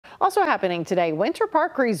Also happening today, Winter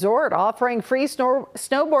Park Resort offering free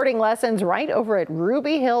snowboarding lessons right over at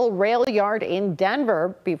Ruby Hill Rail Yard in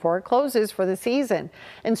Denver before it closes for the season.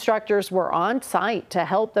 Instructors were on site to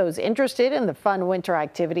help those interested in the fun winter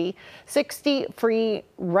activity. 60 free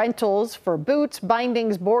rentals for boots,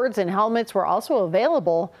 bindings, boards, and helmets were also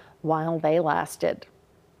available while they lasted.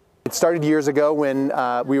 It started years ago when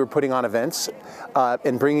we were putting on events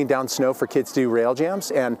and bringing down snow for kids to do rail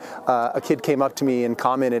jams, and a kid came up to me and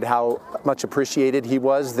commented how much appreciated he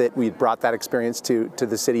was that we brought that experience to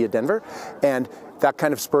the city of Denver, and that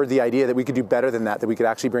kind of spurred the idea that we could do better than that we could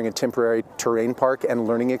actually bring a temporary terrain park and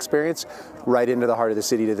learning experience right into the heart of the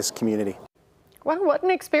city to this community. Well, what an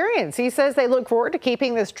experience. He says they look forward to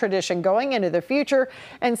keeping this tradition going into the future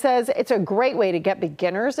and says it's a great way to get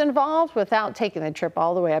beginners involved without taking the trip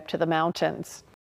all the way up to the mountains.